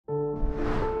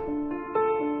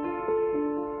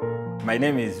My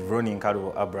name is Rhonnie A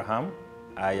Nkalubo.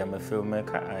 I am a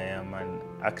filmmaker. I am an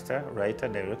actor, writer,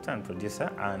 director, and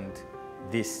producer, and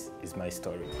this is my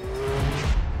story.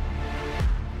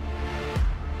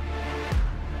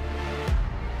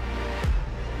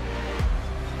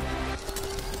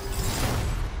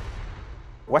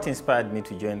 What inspired me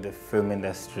to join the film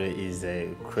industry is a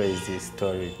crazy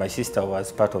story. My sister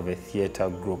was part of a theatre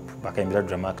group, Bakambira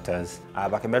Drama Actors.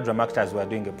 Bakambira Drama Actors were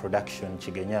doing a production,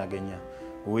 Chigenya Agenya,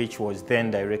 which was then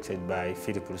directed by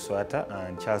Philip Luswata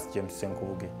and Charles James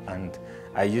Senkubuge. And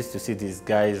I used to see these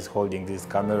guys holding these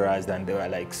cameras and they were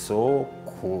like so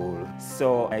cool.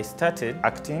 So I started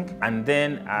acting, and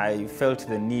then I felt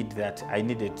the need that I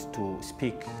needed to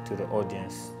speak to the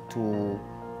audience, to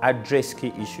address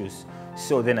key issues.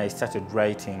 So then I started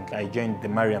writing. I joined the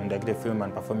Mariam Dagde Film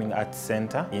and Performing Arts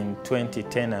Center in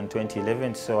 2010 and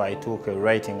 2011. So I took a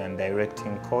writing and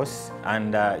directing course,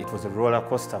 and it was a roller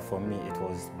coaster for me. It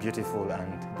was beautiful,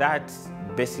 and that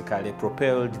basically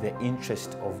propelled the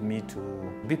interest of me to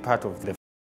be part of the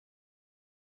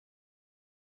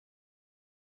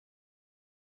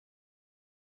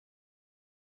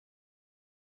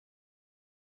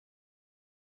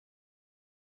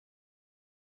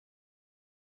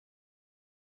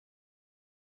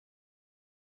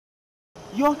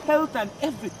your health and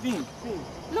everything.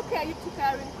 Look here, you two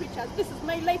caring creatures. This is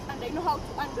my life and I know how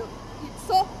to handle it.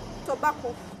 So,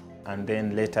 tobacco. And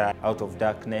then later, Out of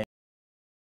Darkness.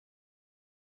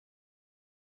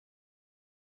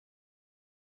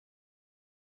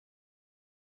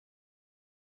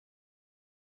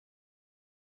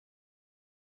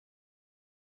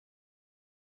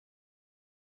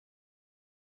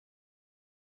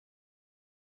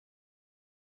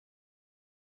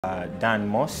 Dan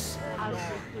Moss.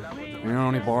 You know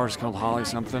any bars called Holly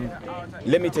something?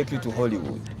 Let me take you to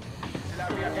Hollywood.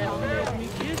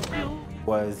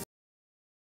 Was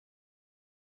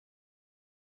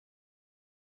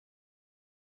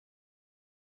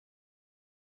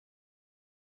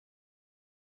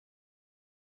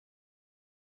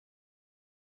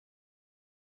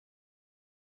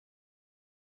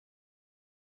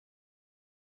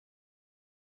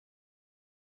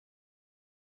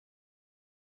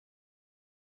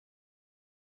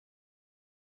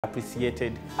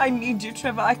appreciated. I need you,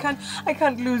 Trevor. I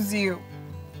can't lose you.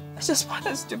 I just want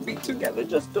us to be together.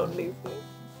 Just don't leave me.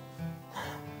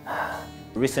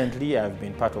 Recently, I've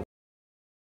been part of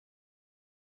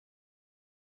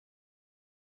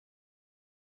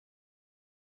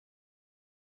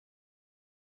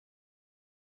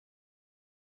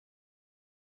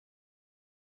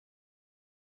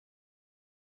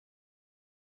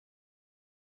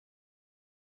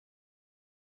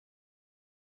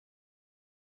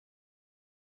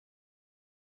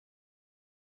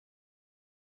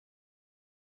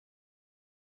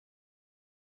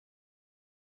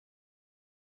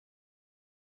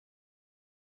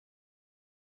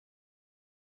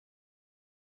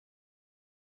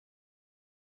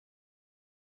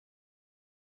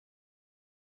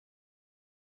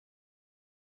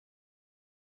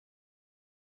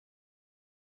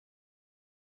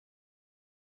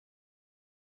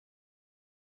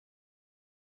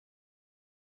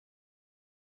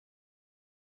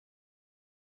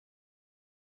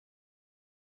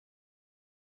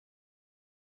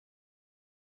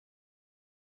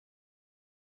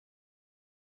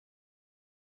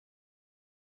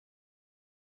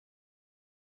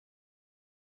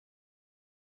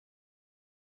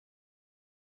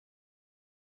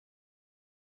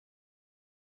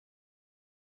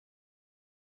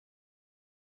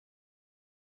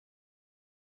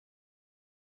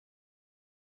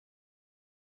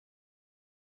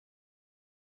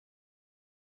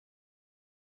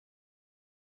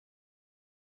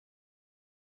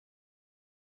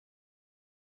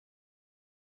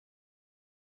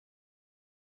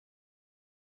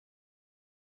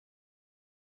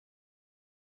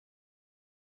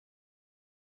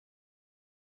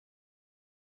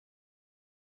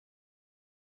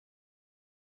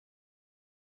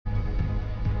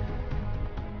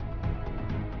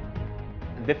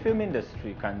The film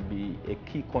industry can be a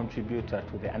key contributor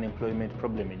to the unemployment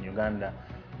problem in Uganda,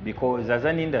 because as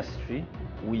an industry,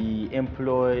 we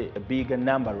employ a bigger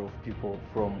number of people,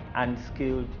 from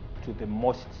unskilled to the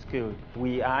most skilled.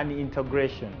 We are an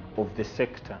integration of the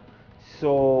sector.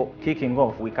 So kicking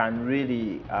off, we can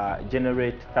really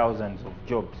generate thousands of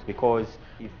jobs, because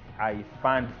if I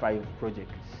fund 5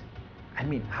 projects, I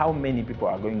mean, how many people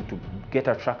are going to get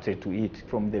attracted to it,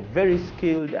 from the very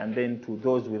skilled and then to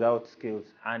those without skills?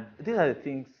 And these are the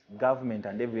things government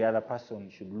and every other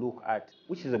person should look at,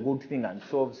 which is a good thing and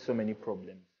solves so many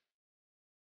problems.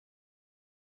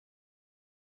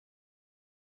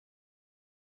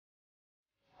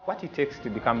 What it takes to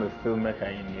become a filmmaker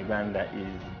in Uganda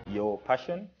is your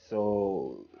passion.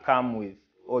 So come with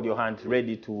all your hands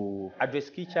ready to address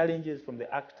key challenges from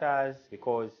the actors,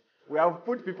 because we have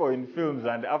put people in films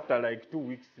and after like 2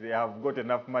 weeks they have got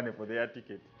enough money for their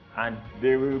ticket and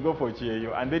they will go for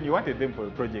GAU, and then you wanted them for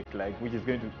a project like which is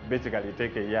going to basically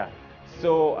take a year.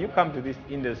 So you come to this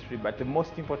industry, but the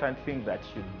most important thing that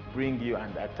should bring you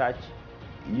and attach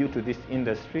you to this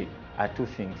industry are two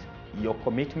things: your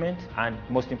commitment and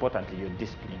most importantly your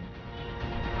discipline.